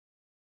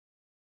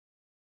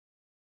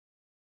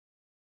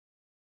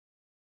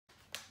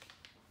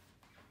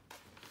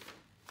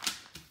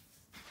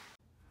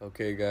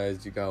Okay,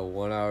 guys, you got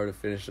 1 hour to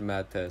finish the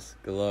math test.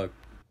 Good luck.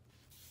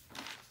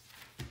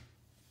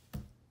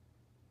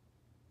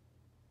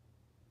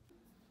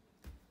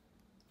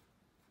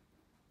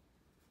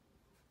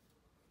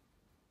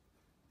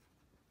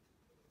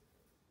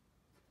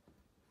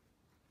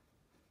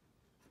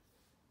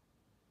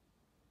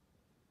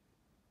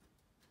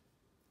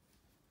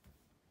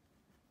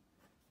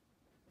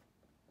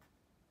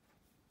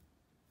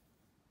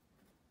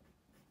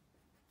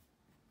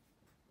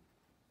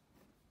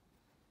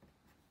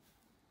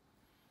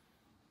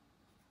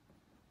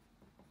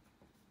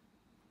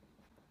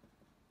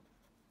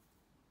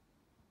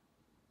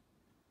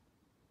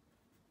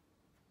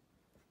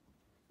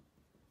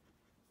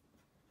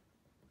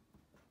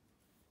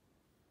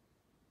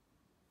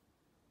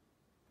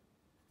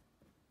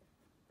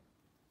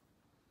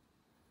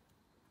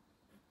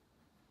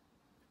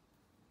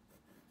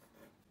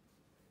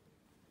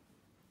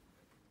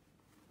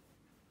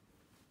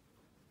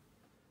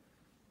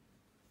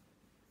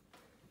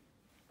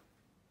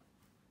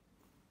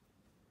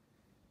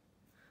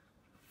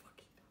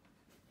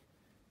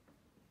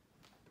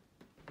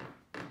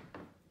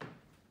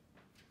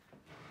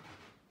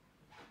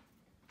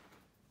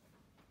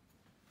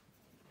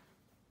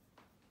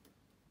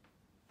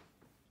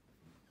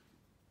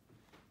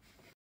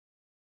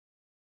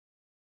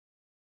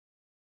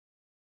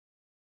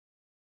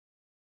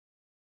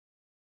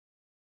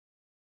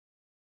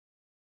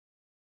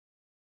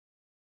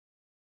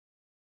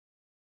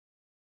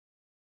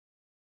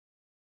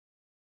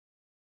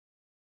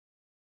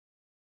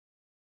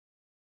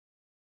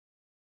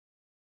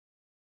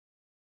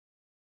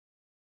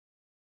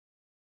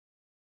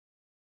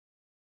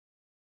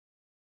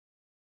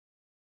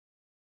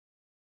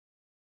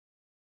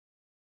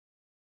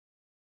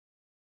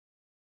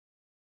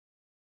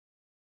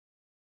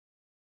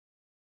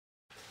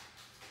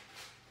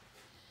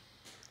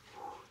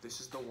 This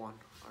is the one,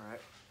 all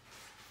right?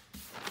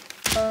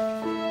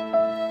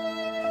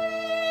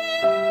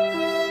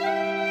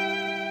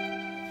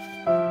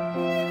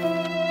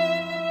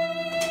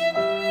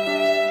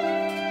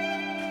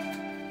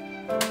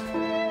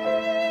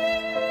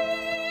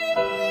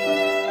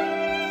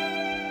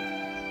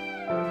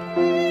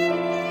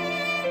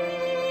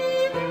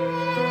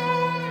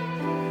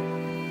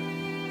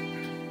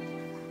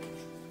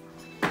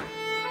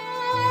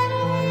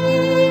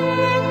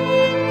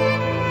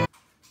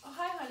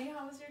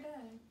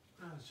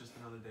 It's just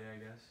another day, I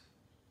guess.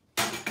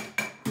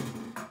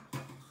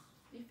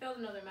 You failed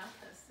another math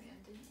test again,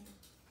 didn't you?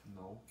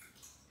 No.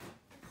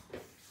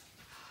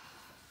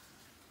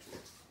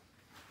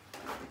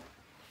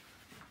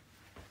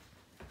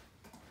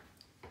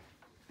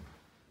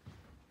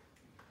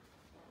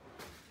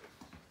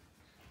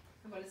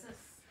 And what is this?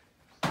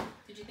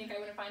 Did you think I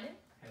wouldn't find it?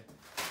 Hey.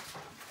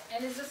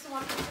 And is this the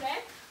one for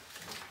today?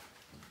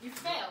 You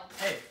failed.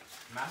 Hey,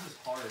 math is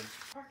hard.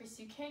 Hipparchus,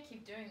 you can't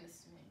keep doing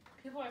this to me.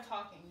 People are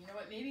talking. You know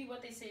what? Maybe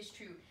what they say is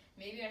true.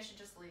 Maybe I should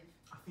just leave.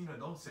 Athena,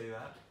 don't say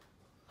that.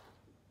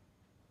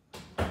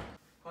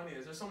 Honey,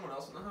 is there someone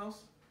else in the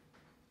house?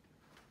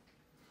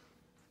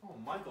 Oh,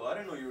 Michael, I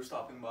didn't know you were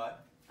stopping by.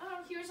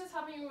 Oh, he was just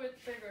helping me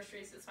with the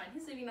groceries. It's fine.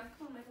 He's leaving now.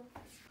 Come on, Michael.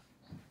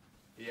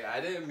 Yeah,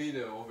 I didn't mean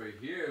to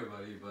overhear,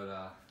 buddy,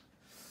 but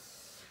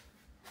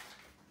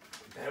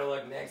better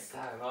luck next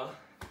time, huh?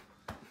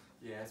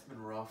 Yeah, it's been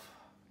rough.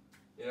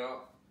 You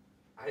know,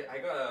 I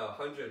got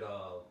 100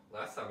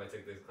 last time I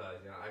took this class.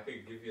 You know, I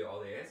could give you all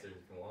the answers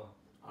if you want.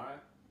 All right.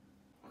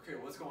 Okay,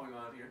 what's going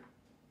on here?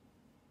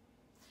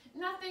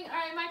 Nothing. All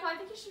right, Michael, I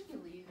think you should be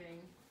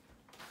leaving.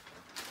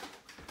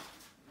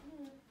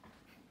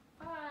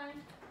 Bye.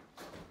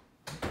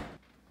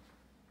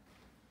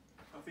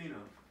 Athena,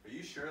 are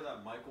you sure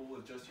that Michael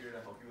was just here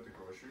to help you with the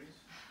groceries?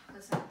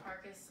 Listen,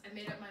 Hipparchus, I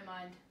made up my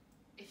mind.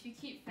 If you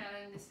keep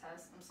failing this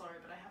test, I'm sorry,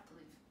 but I have to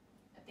leave.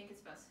 I think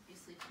it's best if you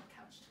sleep on the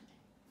couch tonight.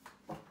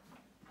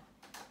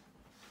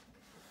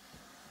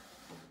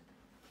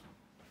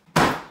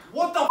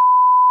 What the f***?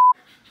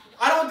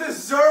 I don't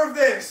deserve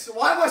this!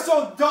 Why am I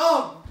so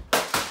dumb?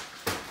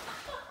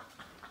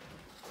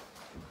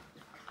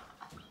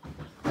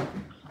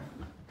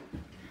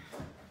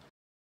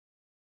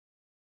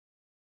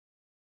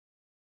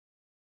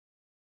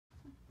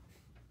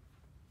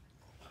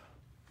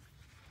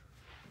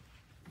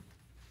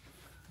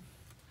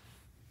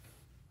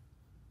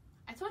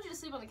 I told you to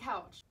sleep on the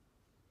couch.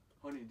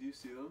 Honey, do you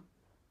see them?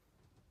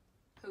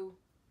 Who?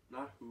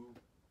 Not who,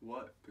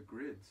 what, the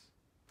grids.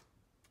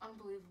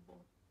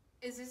 Unbelievable.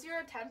 Is this your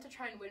attempt to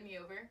try and win me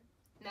over?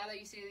 Now that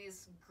you see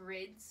these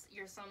grids,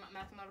 you're some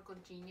mathematical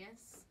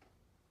genius?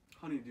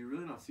 Honey, do you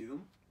really not see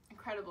them?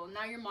 Incredible.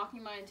 Now you're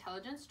mocking my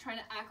intelligence, trying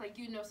to act like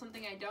you know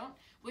something I don't?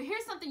 Well,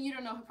 here's something you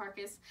don't know,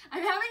 Hipparchus.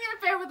 I'm having an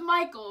affair with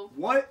Michael.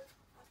 What?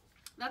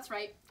 That's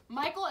right.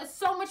 Michael is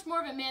so much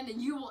more of a man than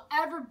you will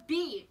ever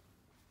be.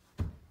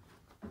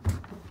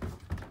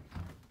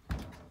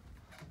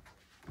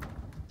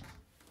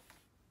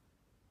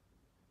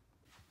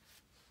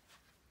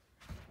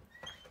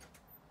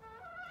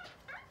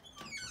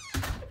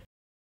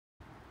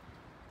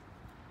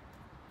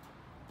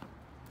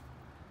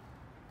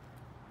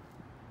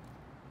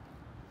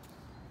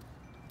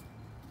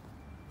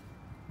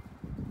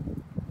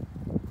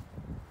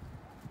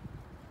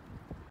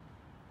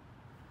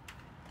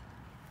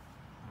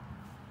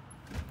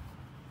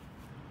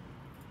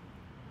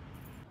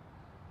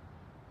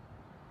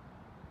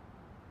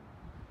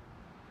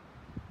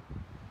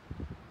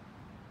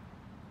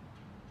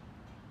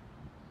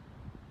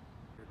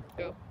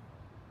 Go.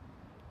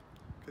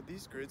 Could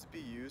these grids be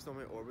used on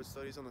my orbit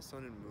studies on the sun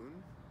and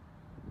moon?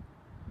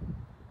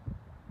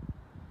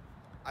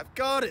 I've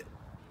got it!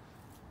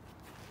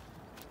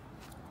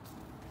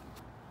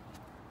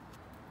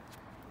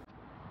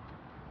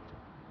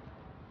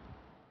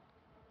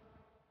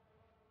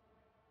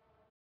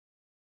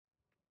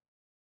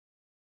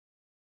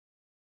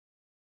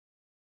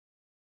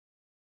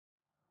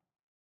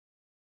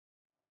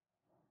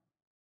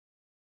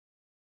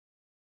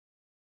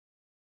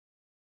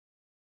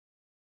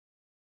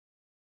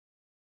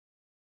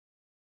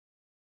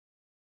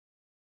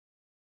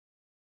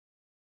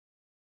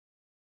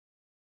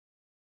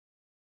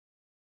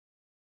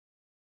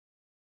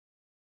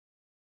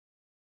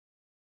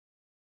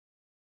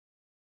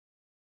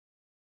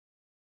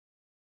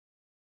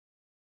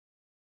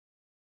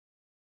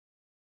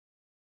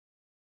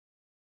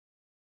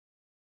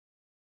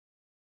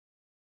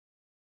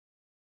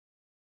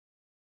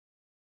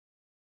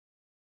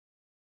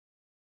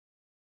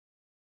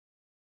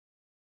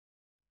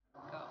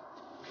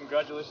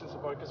 Congratulations,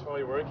 Hipparchus, for all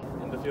your work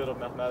in the field of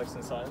mathematics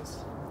and science.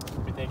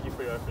 We thank you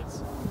for your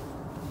efforts.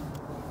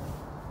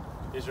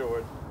 Here's your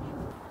award.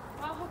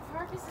 Wow,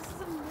 Hipparchus, this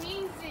is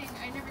amazing.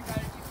 I never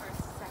doubted you for a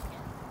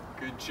second.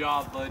 Good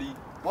job, buddy.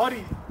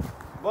 Buddy?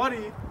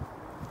 Buddy?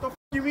 What the f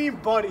you mean,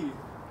 buddy?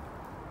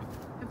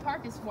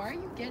 Hipparchus, why are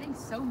you getting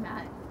so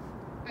mad?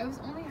 I was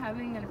only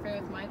having an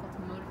affair with Michael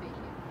to motivate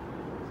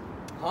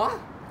you. Huh?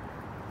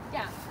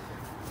 Yeah.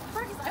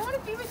 Hipparchus, I want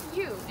to be with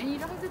you. And you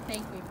don't have to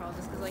thank me for all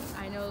this, because, like,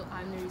 I know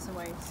I'm the reason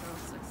why you're so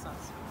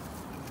successful.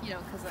 You know,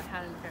 because I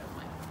had an affair with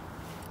Michael.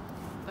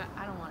 But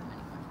I don't want him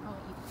anymore. I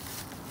want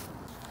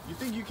you. You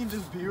think you can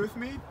just be with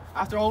me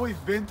after all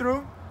we've been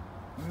through?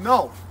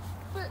 No.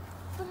 But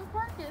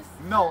Hipparchus...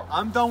 No,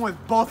 I'm done with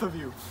both of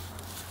you.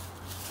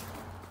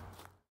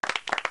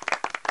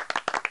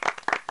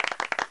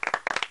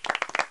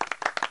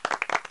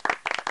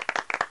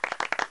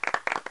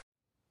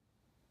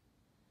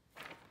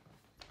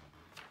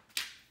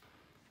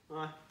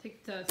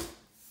 Take the test.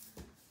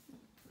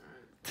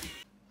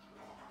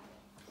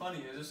 Honey,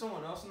 is there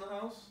someone else in the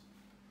house?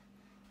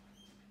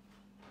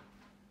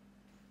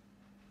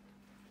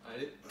 I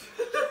did.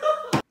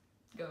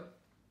 Go.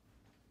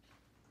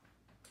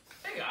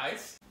 Hey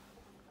guys.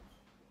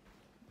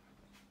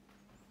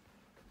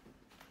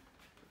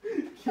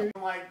 I'm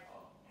like,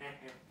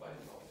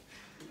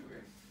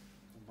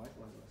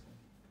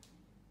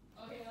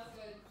 Okay, that's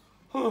good.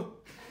 huh.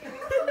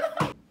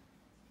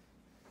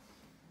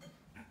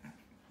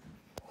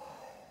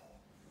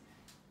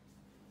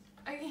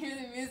 I can hear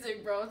the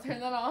music, bro.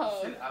 Turn that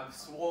off. I'm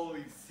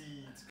swallowing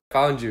seeds.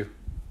 Found you.